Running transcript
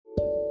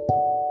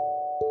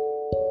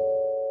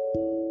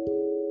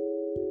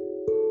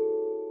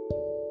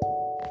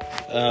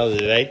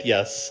Alright,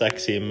 you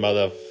sexy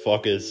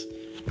motherfuckers.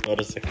 What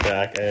is the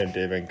crack? I am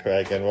Damien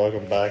Craig, and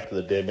welcome back to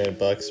the Damien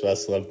Bucks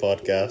Wrestling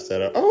Podcast.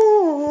 And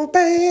oh,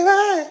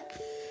 baby!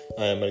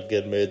 I am in a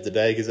good mood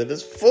today because it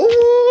is 4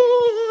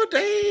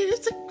 days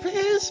to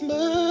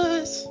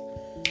Christmas.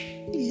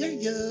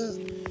 Yeah.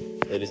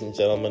 Ladies and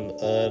gentlemen,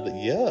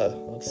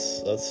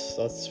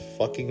 that's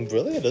fucking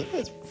brilliant, isn't it?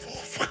 It's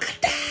 4 fucking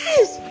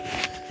days!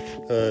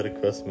 To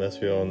Christmas.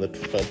 We're on the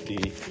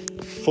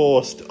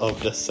 24th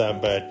of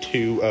December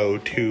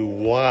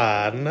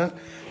 2021,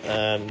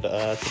 and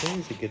today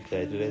is a good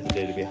day. Today's a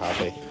day to be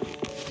happy.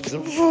 It's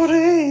 4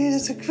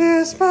 days to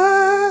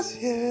Christmas,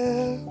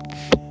 yeah.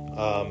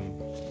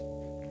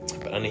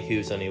 But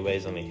anyways, I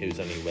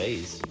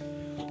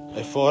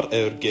thought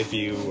I would give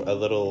you a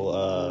little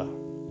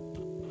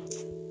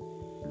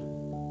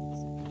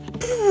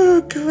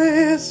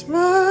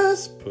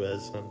Christmas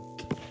present.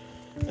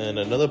 And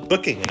another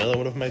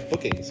one of my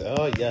bookings.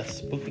 Oh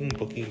yes, booking. I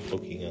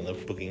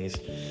love bookings.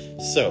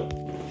 So,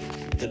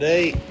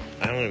 today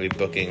I'm going to be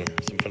booking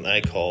something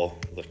I call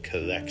the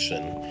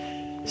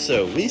collection.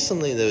 So,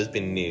 recently there has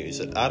been news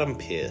that Adam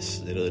Pearce,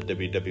 the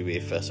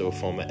WWE Festival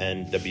former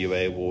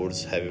NWA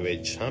World's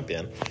Heavyweight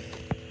Champion,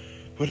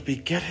 would be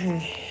getting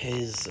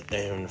his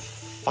own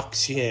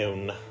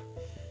faction.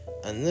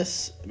 And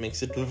this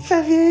makes it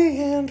very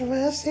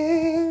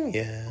interesting,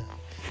 yeah.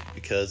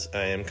 Because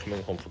I am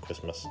coming home for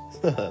Christmas.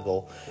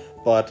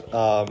 But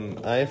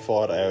I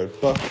thought I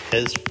would book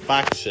his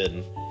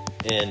faction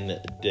in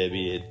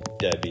WWE.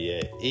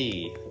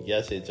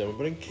 Yes, ladies and gentlemen,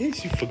 but in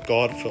case you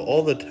forgot, for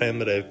all the time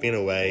that I've been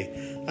away,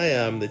 I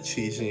am the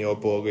cheese in your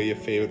burger, your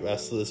favourite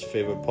wrestler's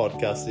favourite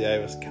podcast, the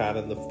Irish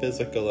Cannon, the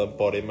physical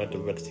embodiment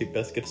of Richie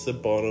Biscuits, the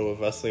Bono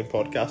of wrestling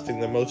podcasting,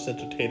 the most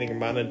entertaining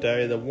man in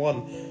Derry, the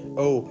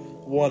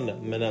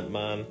 1 minute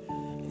man.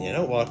 And you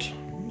know what?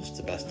 It's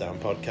the best damn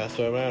podcast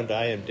around.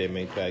 I am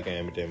Damien Craig, I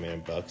am Damien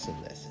Bucks,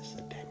 and this is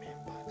the Damien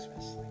Bucks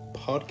Wrestling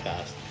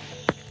Podcast.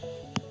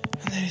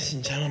 And ladies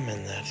and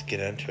gentlemen, let's get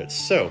into it.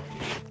 So,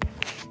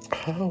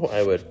 how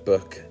I would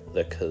book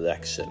the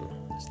collection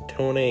is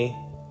Tony,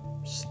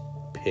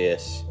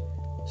 Pearce,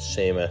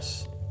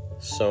 Sheamus,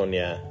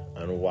 Sonya,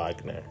 and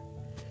Wagner.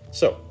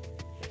 So,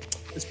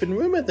 it's been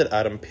rumoured that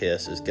Adam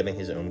Pearce is getting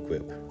his own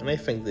group, and I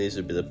think these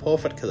would be the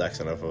perfect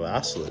collection of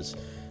wrestlers.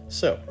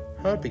 So,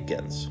 how it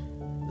begins.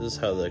 This is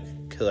how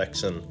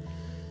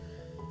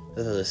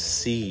the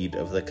seed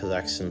of the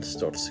collection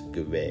starts to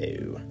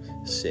grow.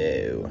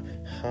 So,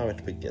 how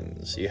it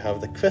begins. You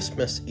have the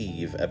Christmas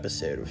Eve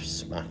episode of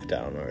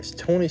SmackDown, where it's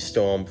Toni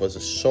Storm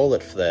versus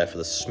Charlotte Flair for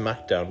the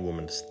SmackDown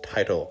Women's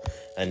title,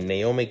 and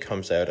Naomi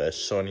comes out as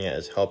Sonya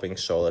is helping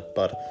Charlotte,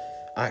 but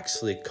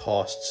actually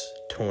costs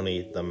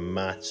Toni the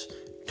match.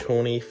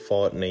 Toni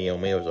thought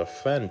Naomi was a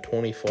friend.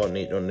 Toni thought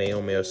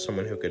Naomi was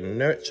someone who could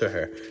nurture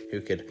her, who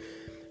could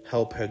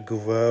help her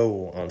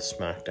grow on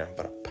SmackDown,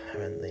 but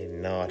apparently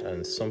not,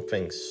 and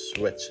something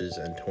switches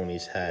in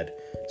Toni's head.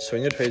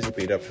 Sonya tries to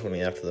beat up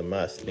Toni after the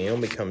match.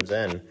 Naomi comes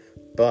in,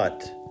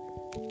 but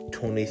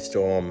Toni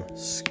Storm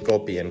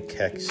scorpion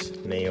kicks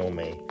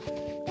Naomi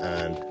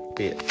and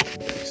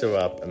picks her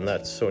up and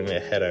lets Sonya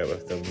head out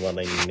with the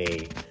running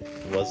knee.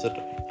 Was it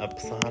a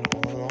plan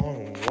all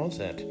along? Was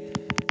it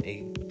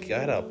a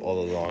get-up all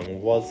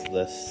along? Was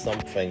this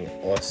something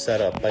or set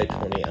up by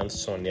Toni and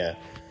Sonya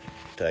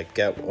to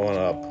get one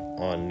up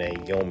on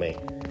Naomi?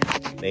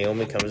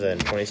 Naomi comes in,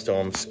 Toni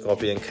Storm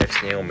scorpion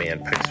kicks Naomi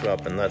and picks her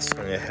up and lets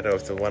Sonya hit her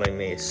with the running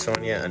knee.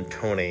 Sonya and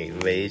Toni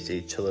raised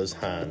each other's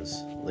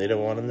hands. Later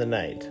on in the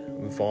night,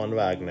 Von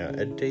Wagner,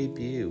 a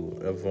debut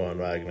of Von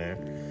Wagner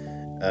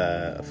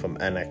from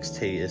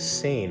NXT, is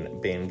seen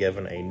being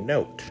given a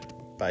note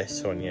by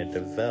Sonya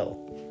Deville.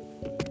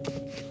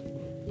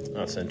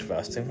 That's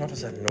interesting. What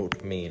does that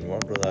note mean?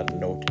 What will that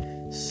note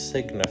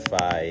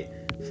signify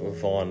for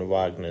Von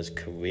Wagner's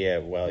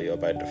career? Well, you're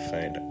about to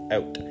find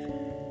out.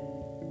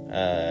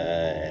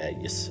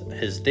 Yes,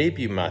 his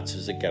debut match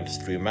is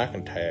against Drew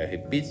McIntyre. He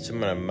beats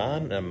him in a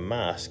man in a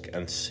mask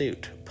and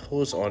suit,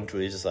 pulls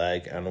Andre's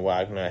leg, and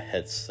Wagner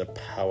hits the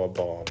power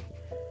bomb.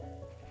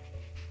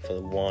 For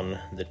the 1,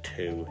 the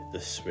 2, the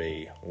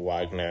 3,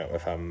 Wagner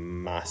with a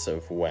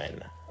massive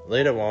win.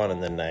 Later on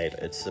in the night,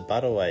 it's the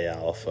Battle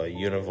Royale for a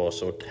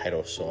Universal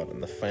title shot, and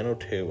the final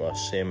two are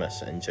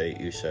Sheamus and Jey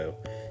Uso.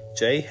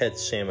 Jey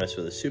hits Sheamus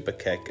with a super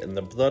kick, and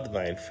the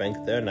Bloodline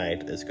think their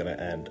night is going to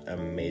end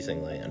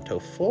amazingly until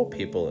 4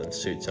 people in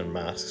suits and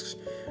masks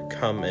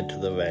come into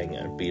the ring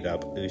and beat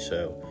up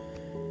Uso.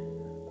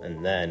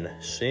 And then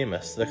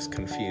Sheamus looks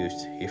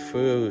confused. He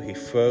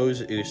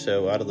throws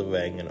Uso out of the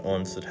ring and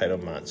owns the title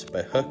match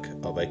by hook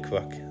or by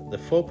crook. The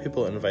 4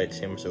 people invite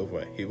Sheamus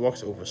over. He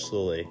walks over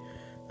slowly.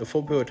 The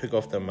 4 people took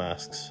off their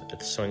masks.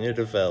 It's Sonya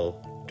Deville,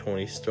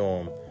 Toni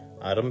Storm,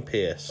 Adam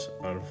Pearce,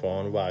 and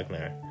Von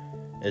Wagner.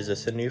 Is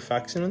this a new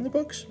faction in the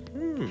books?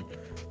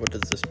 What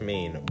does this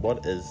mean?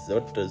 What does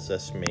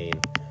this mean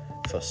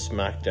for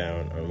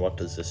SmackDown, and what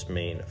does this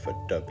mean for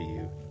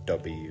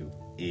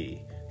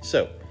WWE?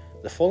 So,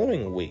 the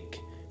following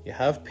week, You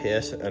have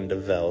Pierce and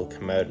Deville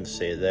come out and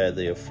say they're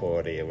the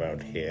authority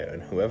around here,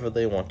 and whoever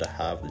they want to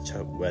have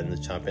win the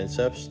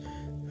championships,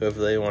 whoever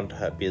they want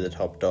to be the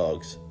top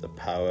dogs, the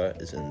power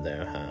is in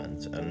their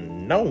hands,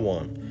 and no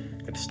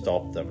one can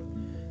stop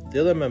them.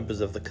 The other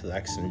members of the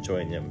collection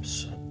join them.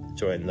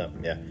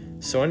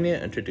 Sonya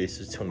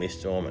introduces Toni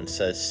Storm and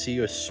says she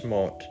was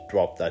smart to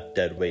drop that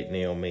deadweight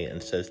Naomi,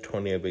 and says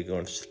Toni will be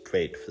going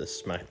straight for the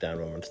SmackDown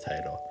Women's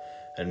title,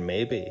 and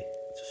maybe,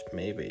 just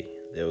maybe,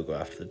 they will go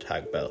after the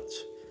tag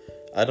belts.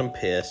 Adam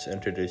Pearce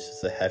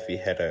introduces the heavy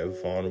hitter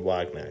Von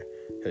Wagner,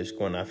 who's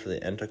going after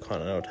the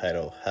Intercontinental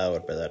title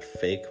held by that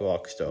fake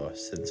rock star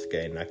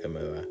Shinsuke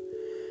Nakamura.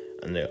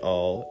 And they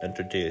all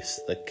introduce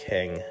the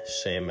King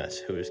Sheamus,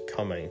 who is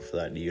coming for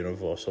that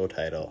Universal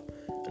title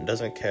and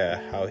doesn't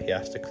care how he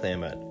has to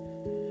claim it.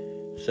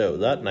 So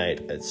that night,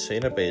 it's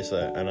Shayna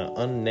Baszler and an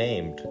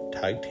unnamed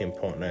tag team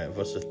partner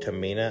versus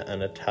Tamina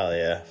and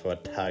Natalya for a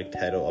tag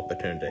title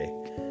opportunity.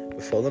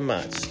 Before the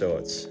match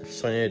starts,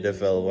 Sonya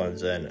Deville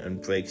runs in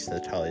and breaks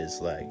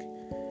Natalya's leg.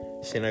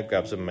 Shayna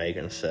grabs a mic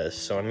and says,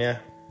 "Sonya,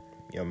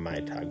 you're my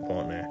tag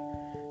partner.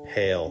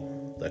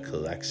 Hail the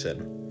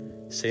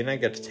collection."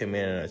 Shayna gets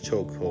Tamina in a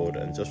chokehold,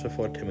 and just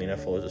before Tamina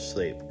falls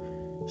asleep,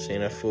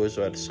 Shayna throws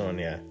her at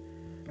Sonya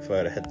for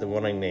her to hit the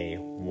running knee.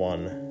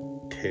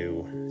 1,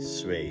 2,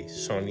 3.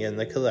 Sonya and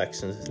the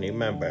collection's new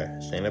member,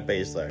 Shayna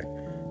Baszler,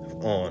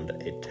 have earned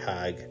a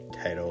tag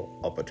title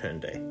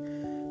opportunity,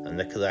 and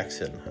the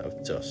collection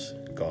have just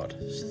got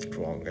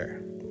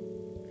stronger.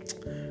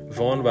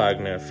 Von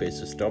Wagner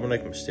faces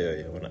Dominic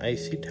Mysterio in an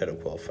IC title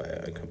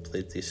qualifier and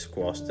completely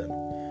squashed him,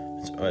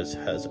 which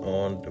has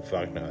earned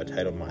Wagner a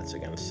title match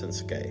against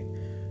Shinsuke,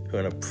 who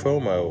in a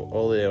promo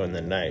earlier in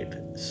the night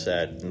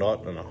said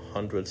not in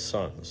 100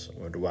 suns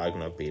would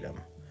Wagner beat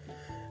him.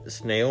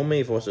 It's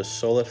Naomi versus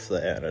Charlotte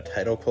Flair in a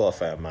title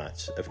qualifier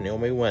match. If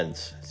Naomi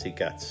wins, she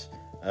gets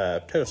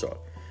title shot.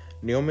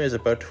 Naomi is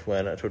about to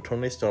win until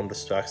Toni Storm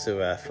distracts the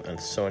ref and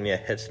Sonya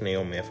hits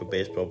Naomi with a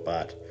baseball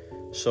bat.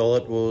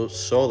 Charlotte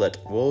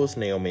rolls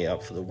Naomi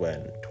up for the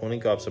win. Toni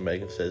grabs the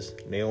mic and says,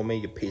 "Naomi,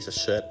 you piece of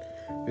shit.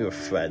 We were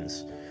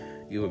friends.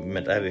 You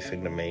meant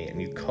everything to me,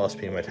 and you cost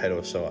me my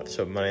title shot.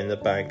 So Money in the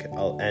Bank,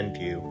 I'll end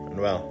you. And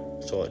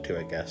well, Charlotte too,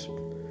 I guess.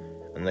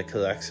 And the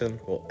collection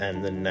will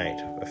end the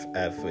night with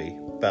every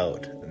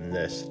belt in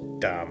this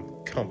damn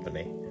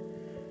company."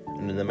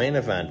 And in the main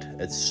event,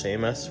 it's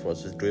Sheamus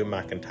versus Drew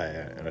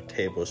McIntyre in a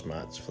tables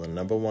match for the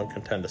number one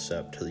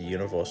contendership to the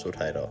Universal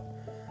title.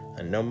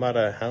 And no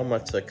matter how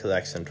much the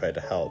collection tried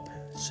to help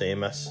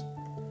Sheamus,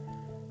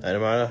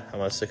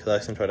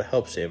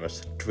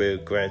 Drew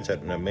grinds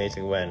out an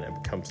amazing win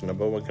and becomes the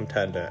number one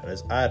contender and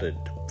is added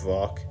to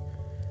Brock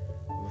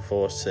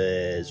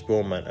versus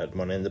Roman at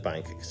Money in the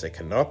Bank, because they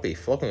cannot be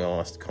fucking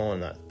honest calling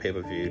that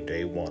pay-per-view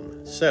day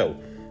one. So,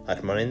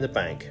 at Money in the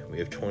Bank, we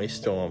have Toni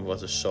Storm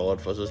versus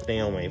Charlotte versus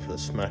Naomi for the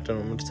SmackDown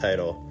Women's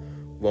title,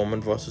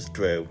 Roman versus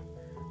Drew,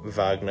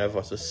 Wagner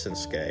versus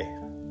Shinsuke,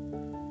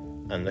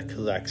 and the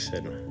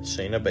collection,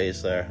 Shayna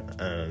Baszler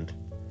and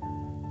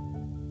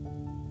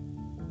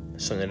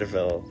Sonya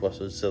Deville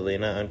versus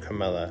Zelina and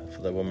Carmella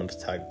for the women's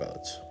tag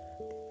belts.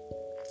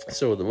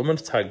 So the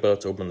women's tag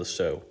belts open the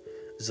show.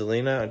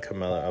 Zelina and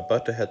Carmella are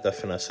about to hit their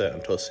finisher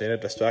until Shayna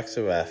distracts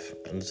the ref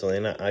and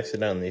Zelina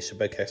accidentally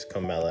super kicks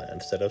Carmella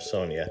instead of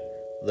Sonya.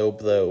 Low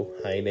blow,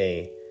 high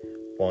knee,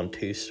 1,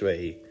 2,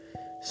 3.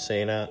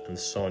 Shayna and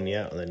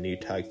Sonya are the new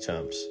tag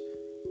champs.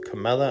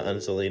 Carmella and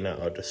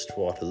Zelina are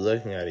distraught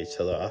looking at each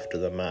other after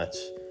the match.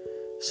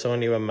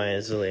 Sonya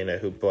reminds Zelina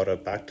who brought her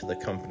back to the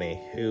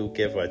company, who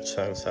gave her a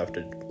chance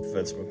after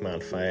Vince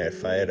McMahon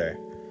fired her.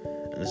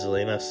 And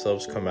Zelina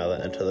shoves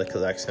Carmella into the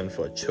collection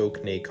for a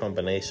choke knee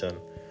combination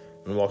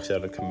and walks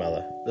out on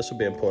Carmella. This will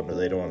be important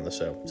later on in the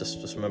show.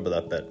 Just remember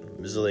that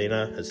bit.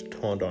 Zelina has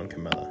turned on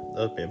Carmella.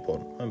 That would be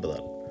important. Remember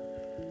that.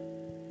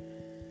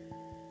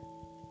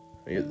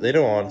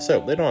 Later on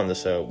in the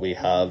show, we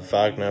have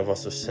Wagner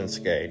versus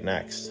Shinsuke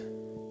next.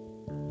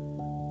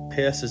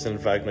 Pierce is in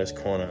Wagner's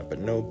corner, but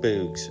no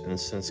Boogs in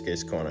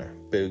Shinsuke's corner.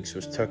 Boogs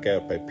was took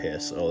out by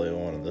Pierce earlier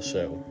on in the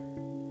show.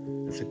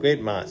 It's a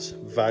great match.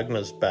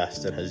 Wagner's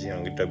best in his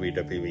young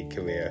WWE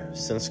career.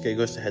 Shinsuke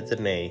goes to hit the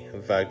knee.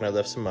 Wagner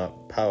lifts him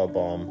up.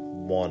 Powerbomb.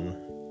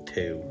 1,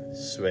 2,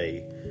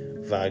 3.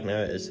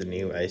 Wagner is the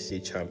new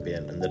IC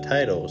champion, and the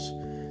titles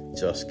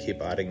just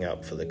keep adding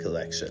up for the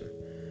collection.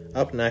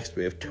 Up next,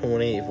 we have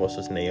Toni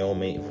versus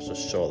Naomi versus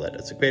Charlotte.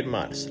 It's a great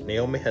match.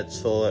 Naomi hits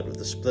Charlotte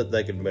with a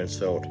split-legged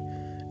moonsault.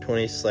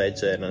 Toni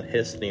slides in and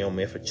hits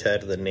Naomi with a chair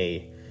to the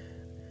knee.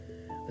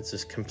 It's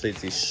just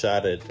completely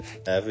shattered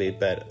every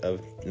bit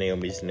of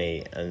Naomi's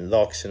knee and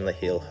locks in the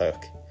heel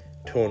hook.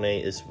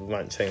 Toni is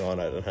wrenching on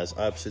it and has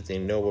absolutely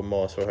no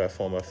remorse for her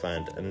former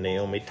friend, and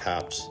Naomi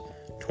taps.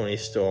 Toni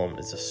Storm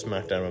is the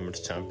SmackDown Women's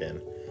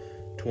Champion.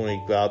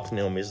 Toni grabs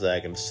Naomi's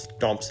leg and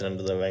stomps it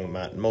into the ring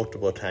mat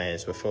multiple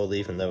times before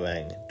leaving the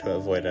ring to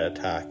avoid an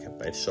attack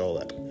by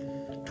Charlotte.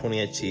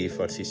 Toni achieved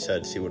what she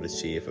said she would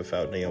achieve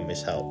without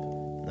Naomi's help,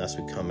 and that's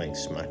becoming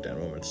SmackDown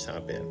Women's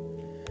Champion.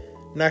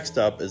 Next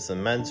up is the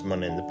men's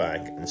Money in the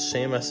Bank, and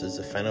Sheamus is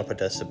the final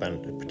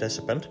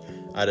participant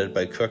added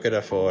by Crooked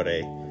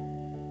Authority,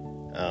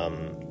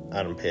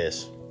 Adam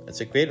Pearce.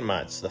 It's a great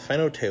match. The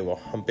final two were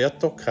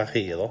Humberto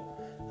Carrillo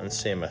and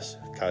Sheamus.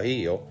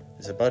 Carrillo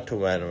is about to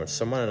win when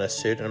someone in a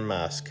suit and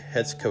mask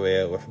hits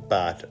Carrillo with a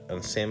bat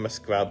and Sheamus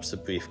grabs the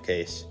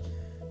briefcase.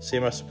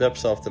 Sheamus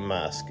rips off the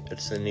mask.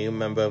 It's the new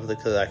member of the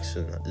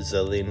collection,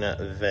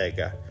 Zelina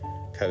Vega,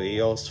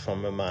 Carrillo's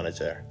former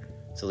manager.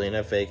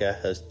 Zelina Vega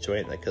has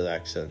joined the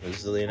collection.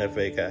 Zelina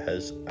Vega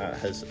has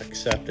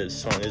accepted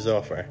Sonya's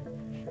offer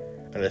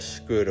and has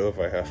screwed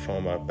over her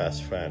former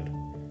best friend.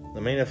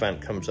 The main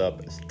event comes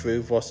up. It's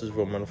Drew vs.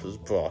 Roman vs.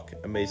 Brock.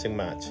 Amazing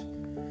match.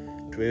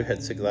 Drew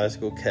hits a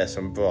Glasgow kiss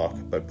on Brock,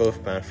 but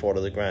both men fall to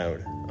the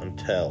ground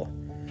until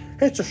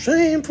 "It's a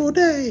shameful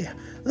day,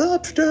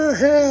 lobster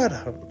head."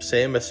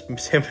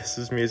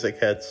 Sheamus's music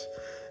hits.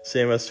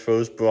 Sheamus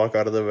throws Brock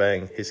out of the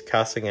ring. He's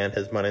cashing in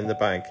his Money in the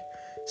Bank.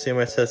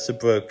 Sheamus hits the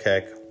brogue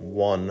kick.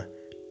 1,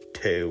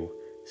 2,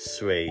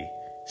 3.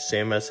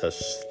 Sheamus has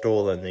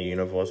stolen the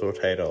Universal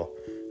title,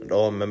 and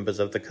all members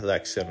of the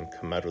collection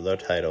come out with their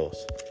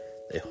titles.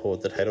 They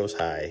hold the titles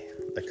high.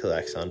 The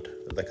collection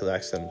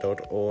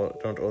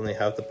don't only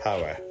have the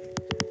power,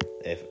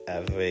 they have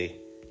every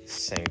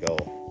single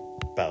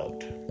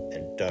belt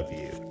in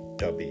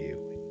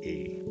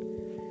WWE.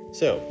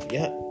 So,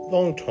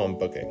 long-term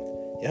booking.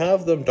 You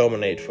have them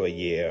dominate for a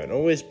year and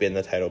always be in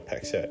the title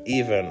picture,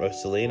 even with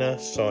Zelina,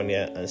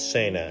 Sonya, and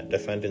Shayna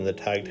defending the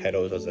tag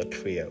titles as a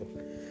trio.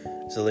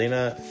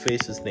 Zelina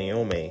faces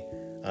Naomi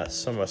at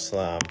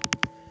SummerSlam,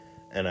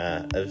 and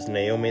if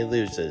Naomi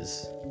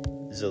loses,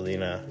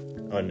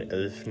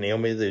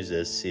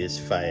 she is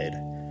fired.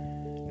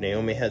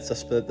 Naomi hits a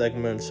split leg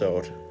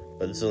moonsault,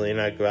 but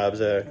Zelina grabs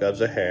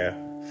her hair,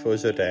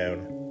 throws her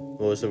down,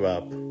 rolls her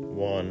up.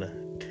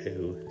 1,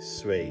 2,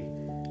 3.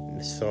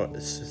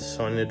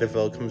 Sonya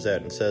Deville comes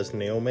out and says,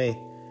 "Naomi,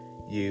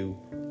 you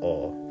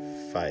are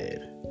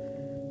fired."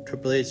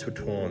 Triple H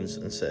returns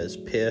and says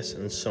Pearce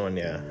and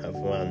Sonya have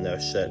run their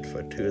shit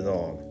for too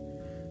long.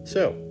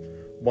 So,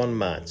 one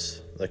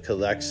match, the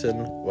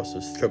collection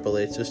versus Triple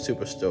H's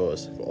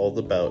Superstars for all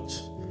the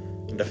belts,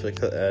 and if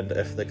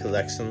the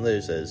collection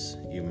loses,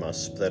 you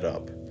must split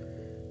up.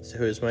 So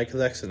who's my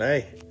collection?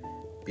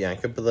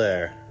 Bianca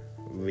Belair,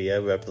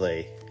 Rhea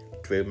Ripley,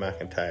 Drew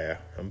McIntyre,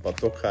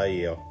 Humberto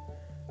Carrillo,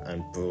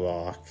 and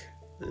Brock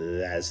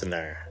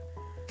Lesnar.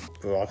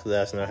 Brock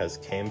Lesnar has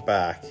came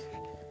back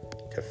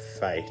to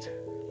fight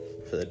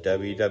for the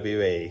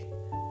WWE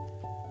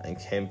and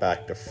came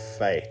back to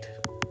fight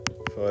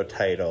for a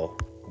title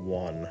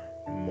one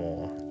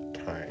more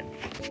time.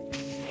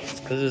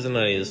 This isn't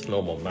a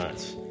normal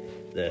match.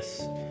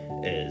 This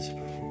is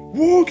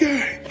War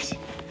Games.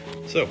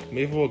 So,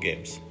 we have War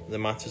Games. The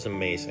match is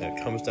amazing. It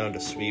comes down to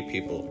 3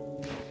 people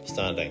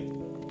standing.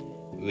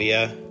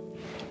 Rhea,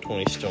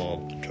 Toni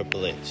Storm, and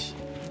Triple H.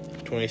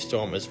 Toni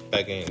Storm is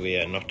begging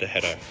Rhea not to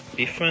hit her.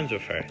 Be friends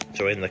with her.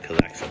 Join the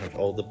collection with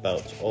all the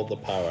belts, all the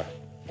power.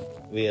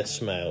 Rhea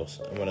smiles,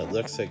 and when it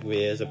looks like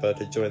Rhea is about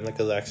to join the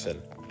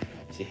collection,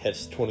 she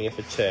hits Toni with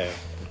a chair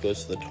and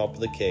goes to the top of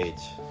the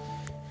cage.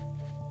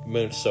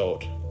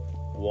 Moonsault.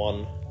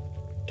 1,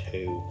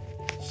 2,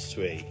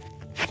 3.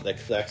 The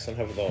collection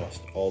have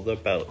lost all their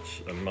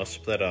belts and must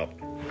split up.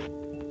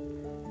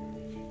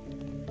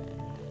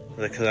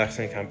 The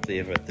collection can't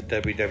believe it. The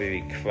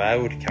WWE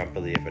crowd can't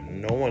believe it.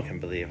 No one can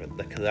believe it.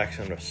 The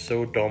collection was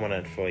so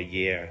dominant for a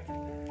year,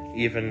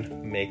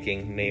 even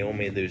making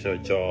Naomi lose her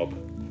job.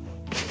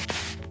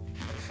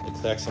 The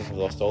collection have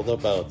lost all their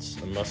belts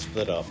and must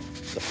split up.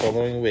 The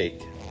following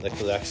week, the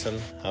collection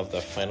have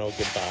their final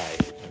goodbye,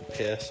 and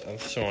Pearce and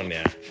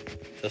Sonya,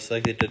 just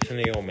like they did to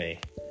Naomi,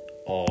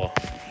 are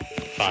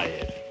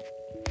fired.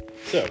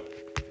 So,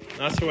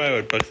 that's why I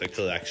would book the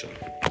collection.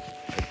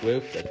 A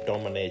group that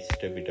dominates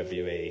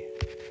WWE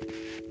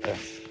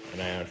with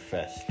an iron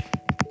fist,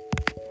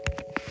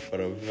 but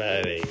are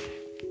very,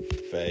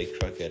 very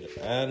crooked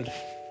and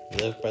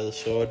live by the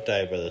sword,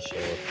 die by the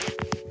sword.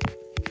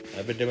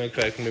 I've been doing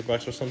Craig from New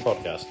Box with some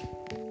podcast.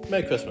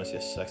 Merry Christmas,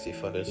 you sexy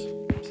fuckers.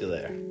 See you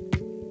later.